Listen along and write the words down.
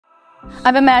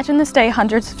I've imagined this day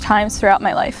hundreds of times throughout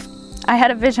my life. I had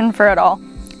a vision for it all,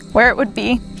 where it would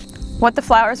be, what the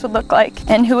flowers would look like,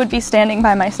 and who would be standing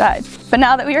by my side. But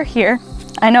now that we are here,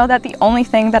 I know that the only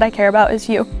thing that I care about is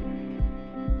you.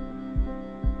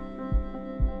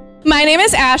 My name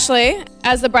is Ashley.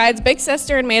 As the bride's big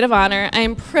sister and maid of honor, I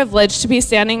am privileged to be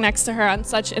standing next to her on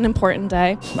such an important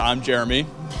day. I'm Jeremy,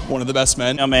 one of the best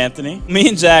men. I'm Anthony. Me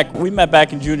and Zach, we met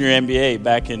back in junior MBA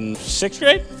back in 6th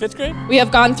grade, 5th grade. We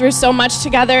have gone through so much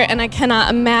together, and I cannot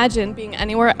imagine being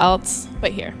anywhere else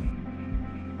but here.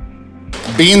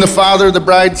 Being the father of the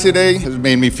bride today has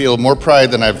made me feel more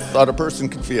pride than I've thought a person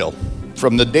could feel.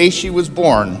 From the day she was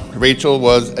born, Rachel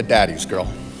was a daddy's girl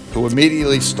who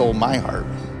immediately stole my heart.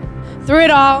 Through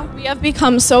it all, we have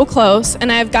become so close,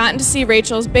 and I have gotten to see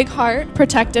Rachel's big heart,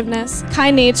 protectiveness,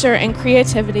 kind nature, and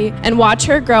creativity, and watch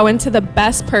her grow into the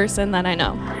best person that I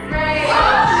know.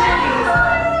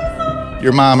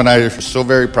 Your mom and I are so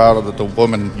very proud of the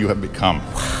woman you have become.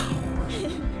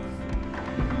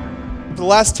 For the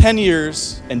last 10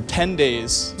 years and 10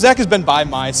 days, Zach has been by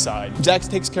my side. Zach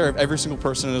takes care of every single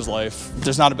person in his life.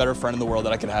 There's not a better friend in the world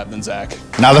that I could have than Zach.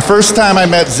 Now, the first time I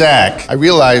met Zach, I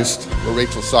realized what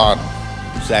Rachel saw in him.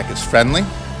 Zach is friendly,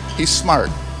 he's smart,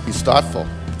 he's thoughtful,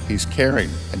 he's caring,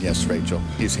 and yes, Rachel,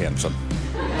 he's handsome.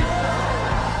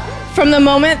 From the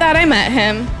moment that I met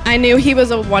him, I knew he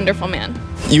was a wonderful man.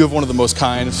 You have one of the most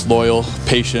kind, loyal,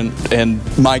 patient, and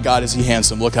my God, is he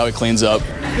handsome. Look how he cleans up.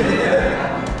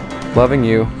 Loving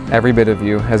you, every bit of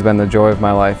you, has been the joy of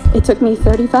my life. It took me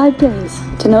 35 days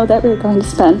to know that we were going to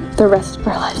spend the rest of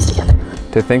our lives together.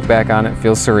 To think back on it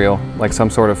feels surreal, like some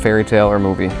sort of fairy tale or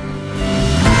movie.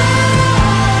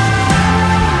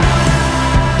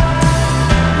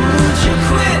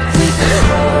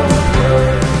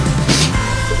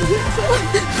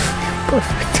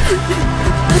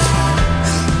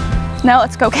 Now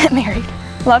let's go get married.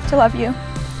 Love to love you,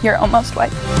 your almost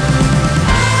wife.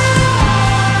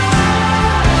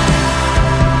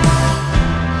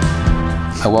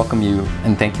 I welcome you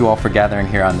and thank you all for gathering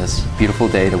here on this beautiful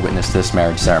day to witness this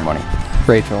marriage ceremony.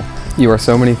 Rachel, you are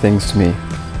so many things to me.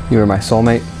 You are my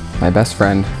soulmate, my best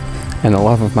friend, and the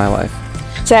love of my life.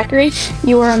 Zachary,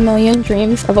 you are a million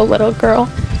dreams of a little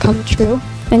girl come true,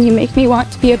 and you make me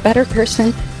want to be a better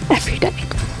person every day.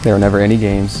 There were never any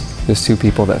games, just two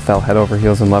people that fell head over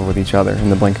heels in love with each other in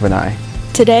the blink of an eye.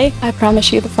 Today, I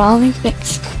promise you the following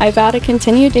things. I vow to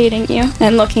continue dating you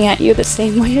and looking at you the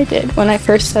same way I did when I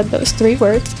first said those 3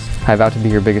 words. I vow to be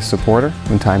your biggest supporter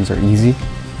when times are easy,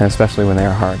 and especially when they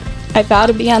are hard. I vow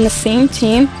to be on the same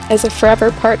team as a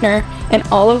forever partner in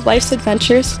all of life's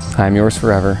adventures. I am yours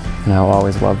forever, and I will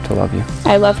always love to love you.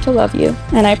 I love to love you,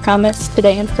 and I promise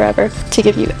today and forever to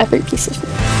give you every piece of me.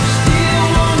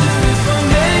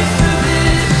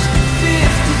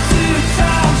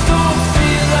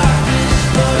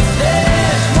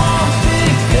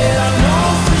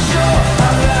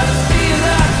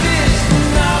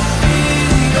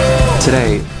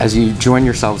 Today, as you join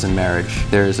yourselves in marriage,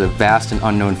 there is a vast and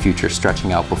unknown future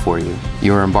stretching out before you.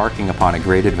 You are embarking upon a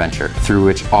great adventure through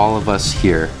which all of us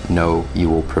here know you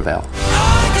will prevail.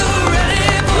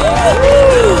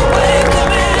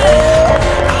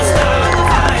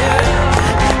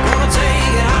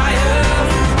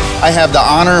 I have the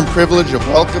honor and privilege of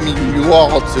welcoming you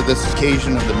all to this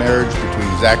occasion of the marriage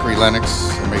between Zachary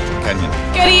Lennox and Rachel Kenyon.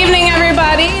 Good evening,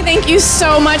 everybody. Thank you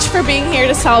so much for being here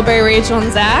to celebrate Rachel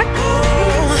and Zach.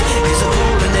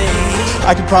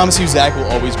 I can promise you Zach will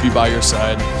always be by your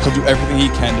side. He'll do everything he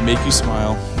can to make you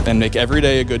smile and make every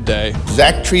day a good day.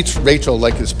 Zach treats Rachel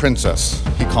like his princess.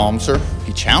 He calms her,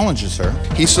 he challenges her,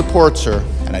 he supports her,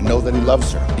 and I know that he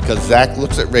loves her because Zach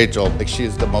looks at Rachel like she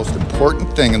is the most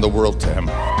important thing in the world to him.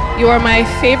 You are my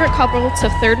favorite couple to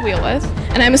third wheel with,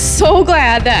 and I'm so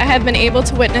glad that I have been able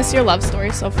to witness your love story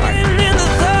so far.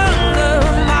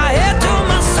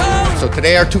 So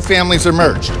today our 2 families are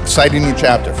merged. Exciting new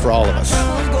chapter for all of us.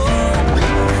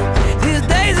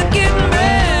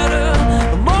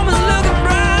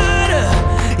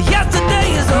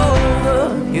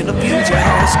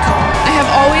 I have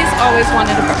always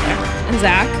wanted a brother, and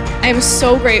Zach, I am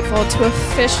so grateful to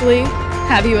officially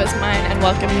have you as mine and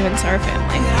welcome you into our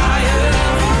family.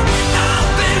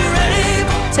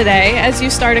 Today, as you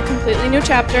start a completely new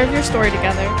chapter of your story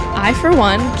together, I, for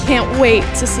one, can't wait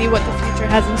to see what the future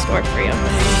has in store for you.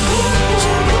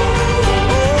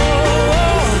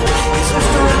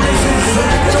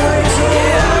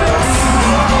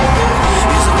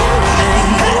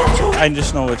 I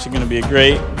just know it's going to be a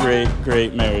great, great,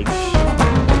 great marriage.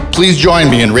 Please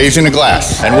join me in raising a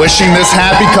glass and wishing this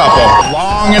happy couple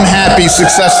long and happy,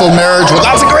 successful marriage with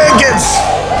lots of grandkids.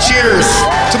 Cheers.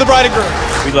 To the bride and groom.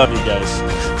 We love you guys.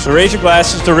 So raise your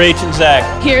glasses to Rach and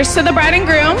Zach. Here's to the bride and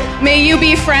groom. May you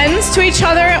be friends to each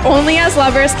other only as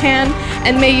lovers can,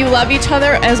 and may you love each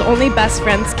other as only best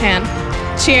friends can.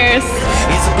 Cheers.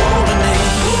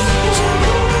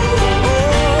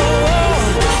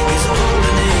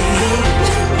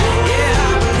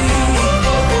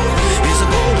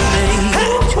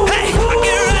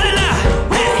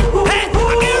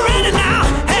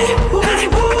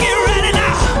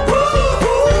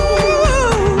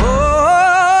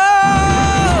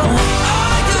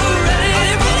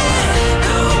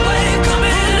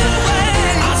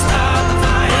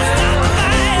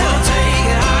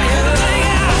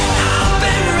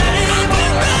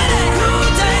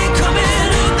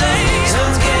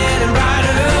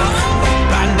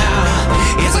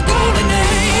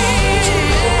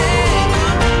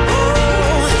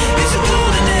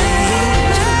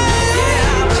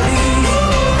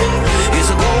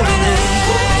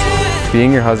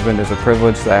 Being your husband is a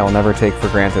privilege that I will never take for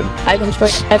granted. I've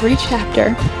enjoyed every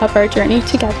chapter of our journey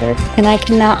together, and I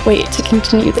cannot wait to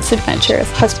continue this adventure as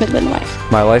husband and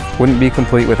wife. My life wouldn't be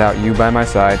complete without you by my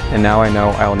side, and now I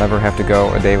know I will never have to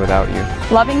go a day without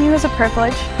you. Loving you is a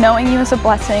privilege, knowing you is a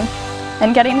blessing,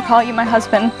 and getting to call you my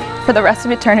husband for the rest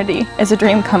of eternity is a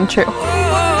dream come true.